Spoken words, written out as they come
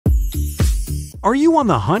Are you on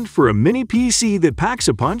the hunt for a mini PC that packs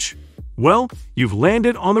a punch? Well, you've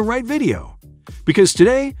landed on the right video. Because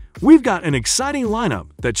today, we've got an exciting lineup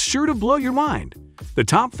that's sure to blow your mind. The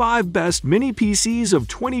top 5 best mini PCs of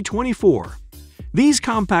 2024. These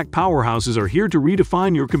compact powerhouses are here to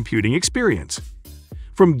redefine your computing experience.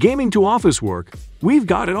 From gaming to office work, we've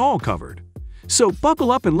got it all covered. So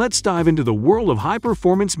buckle up and let's dive into the world of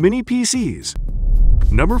high-performance mini PCs.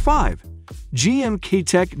 Number 5.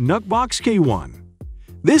 GMKTech Nuckbox K1.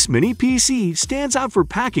 This mini PC stands out for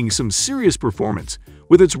packing some serious performance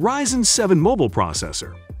with its Ryzen 7 mobile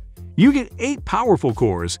processor. You get 8 powerful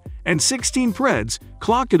cores and 16 threads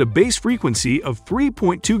clocked at a base frequency of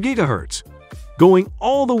 3.2 GHz, going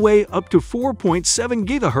all the way up to 4.7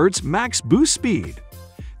 GHz max boost speed.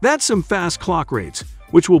 That's some fast clock rates,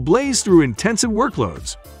 which will blaze through intensive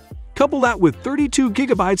workloads. Couple that with 32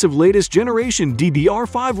 GB of latest generation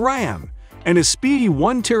DDR5 RAM and a speedy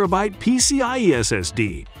 1TB PCIe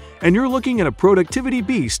SSD, and you're looking at a productivity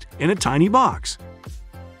beast in a tiny box.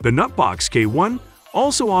 The Nuckbox K1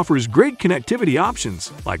 also offers great connectivity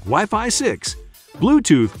options like Wi-Fi 6,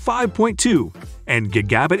 Bluetooth 5.2, and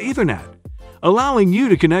Gigabit Ethernet, allowing you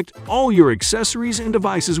to connect all your accessories and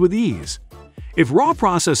devices with ease. If raw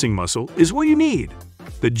processing muscle is what you need,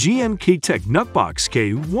 the GMKTech Nuckbox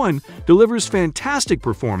K1 delivers fantastic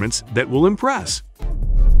performance that will impress.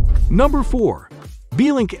 Number 4.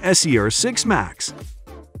 Beelink SER6 Max.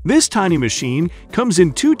 This tiny machine comes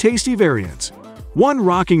in 2 tasty variants, one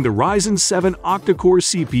rocking the Ryzen 7 octa-core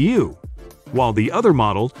CPU, while the other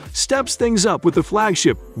model steps things up with the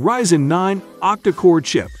flagship Ryzen 9 octa-core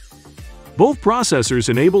chip. Both processors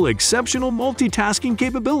enable exceptional multitasking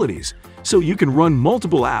capabilities, so you can run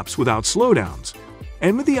multiple apps without slowdowns.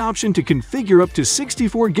 And with the option to configure up to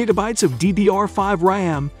 64 GB of DDR5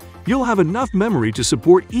 RAM, you'll have enough memory to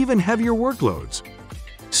support even heavier workloads.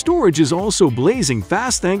 Storage is also blazing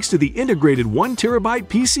fast thanks to the integrated 1TB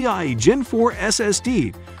PCIe Gen 4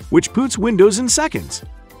 SSD, which boots Windows in seconds.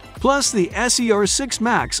 Plus, the SER6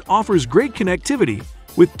 Max offers great connectivity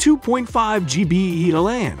with 2.5 GB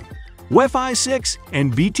LAN, Wi-Fi 6,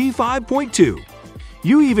 and BT 5.2.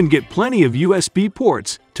 You even get plenty of USB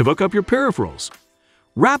ports to hook up your peripherals.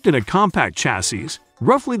 Wrapped in a compact chassis,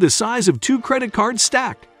 roughly the size of 2 credit cards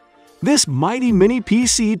stacked, this mighty mini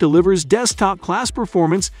PC delivers desktop-class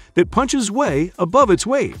performance that punches way above its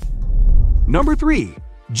weight. Number 3.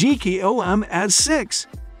 GKOM AS6.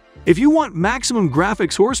 If you want maximum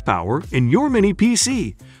graphics horsepower in your mini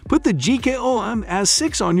PC, put the GKOM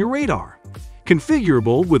AS6 on your radar.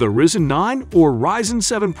 Configurable with a Ryzen 9 or Ryzen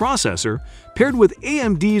 7 processor paired with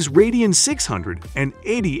AMD's Radeon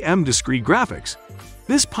 680M discrete graphics,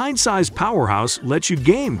 this pint-sized powerhouse lets you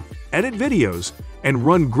game, edit videos, and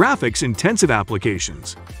run graphics-intensive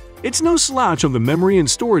applications. It's no slouch on the memory and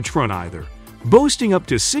storage front either, boasting up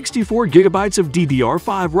to 64 GB of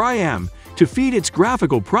DDR5 RAM to feed its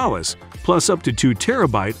graphical prowess, plus up to 2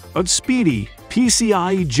 TB of speedy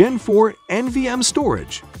PCIe Gen 4 NVMe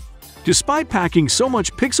storage. Despite packing so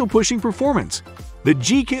much pixel-pushing performance, the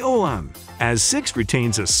GKOM AS6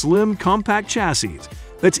 retains a slim, compact chassis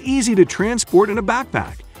that's easy to transport in a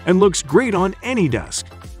backpack and looks great on any desk.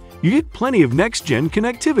 You get plenty of next-gen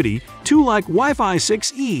connectivity too, like Wi-Fi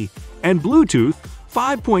 6E and Bluetooth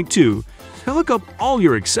 5.2 to hook up all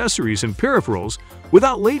your accessories and peripherals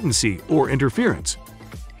without latency or interference.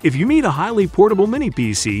 If you need a highly portable mini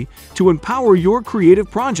PC to empower your creative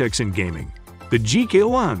projects in gaming, the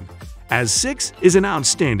GKOM AS6 is an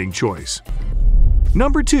outstanding choice.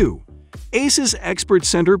 Number 2. Asus Expert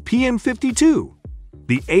Center PN52.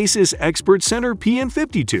 The Asus Expert Center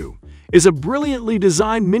PN52 is a brilliantly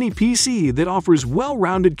designed mini PC that offers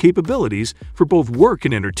well-rounded capabilities for both work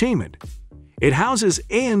and entertainment. It houses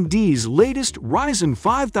AMD's latest Ryzen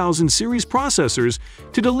 5000 series processors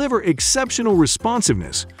to deliver exceptional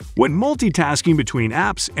responsiveness when multitasking between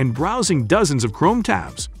apps and browsing dozens of Chrome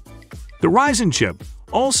tabs. The Ryzen chip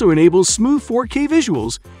also enables smooth 4K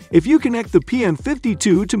visuals if you connect the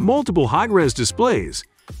PN52 to multiple high-res displays,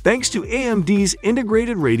 thanks to AMD's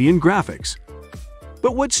integrated Radeon graphics.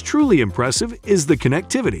 But what's truly impressive is the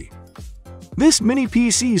connectivity. This mini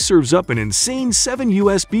PC serves up an insane 7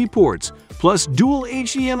 USB ports plus dual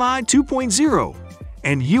HDMI 2.0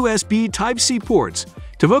 and USB Type-C ports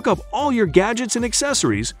to hook up all your gadgets and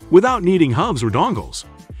accessories without needing hubs or dongles.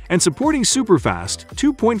 And supporting super-fast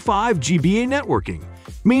 2.5 GBA networking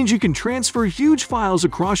means you can transfer huge files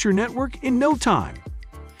across your network in no time.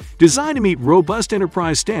 Designed to meet robust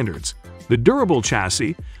enterprise standards, the durable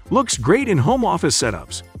chassis looks great in home office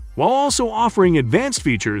setups, while also offering advanced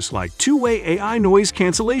features like two-way AI noise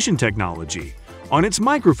cancellation technology on its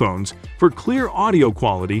microphones for clear audio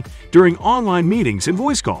quality during online meetings and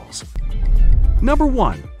voice calls. Number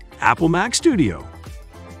 1. Apple Mac Studio.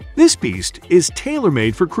 This beast is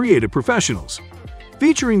tailor-made for creative professionals.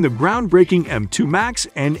 Featuring the groundbreaking M2 Max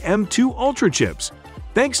and M2 Ultra chips.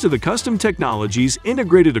 Thanks to the custom technologies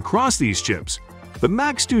integrated across these chips, the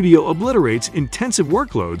Mac Studio obliterates intensive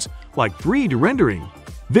workloads like 3D rendering,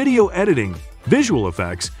 video editing, visual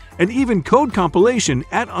effects, and even code compilation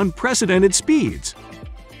at unprecedented speeds.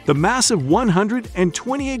 The massive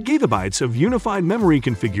 128 GB of unified memory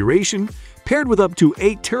configuration, paired with up to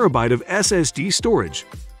 8 TB of SSD storage,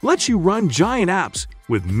 lets you run giant apps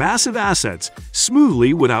with massive assets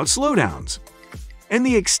smoothly without slowdowns. And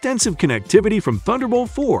the extensive connectivity from Thunderbolt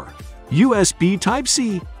 4, USB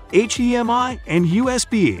Type-C, HDMI, and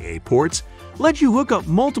USB-A ports let you hook up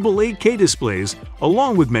multiple 8K displays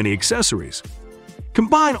along with many accessories.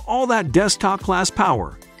 Combine all that desktop-class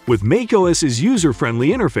power with macOS's user-friendly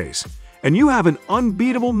interface, and you have an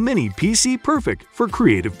unbeatable mini PC perfect for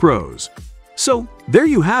creative pros. So, there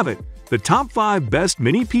you have it, the top 5 best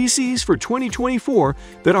mini PCs for 2024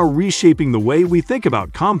 that are reshaping the way we think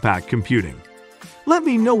about compact computing. Let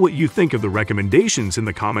me know what you think of the recommendations in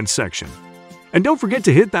the comments section. And don't forget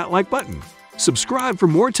to hit that like button, subscribe for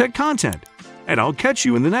more tech content, and I'll catch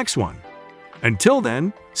you in the next one. Until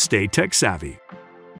then, stay tech savvy.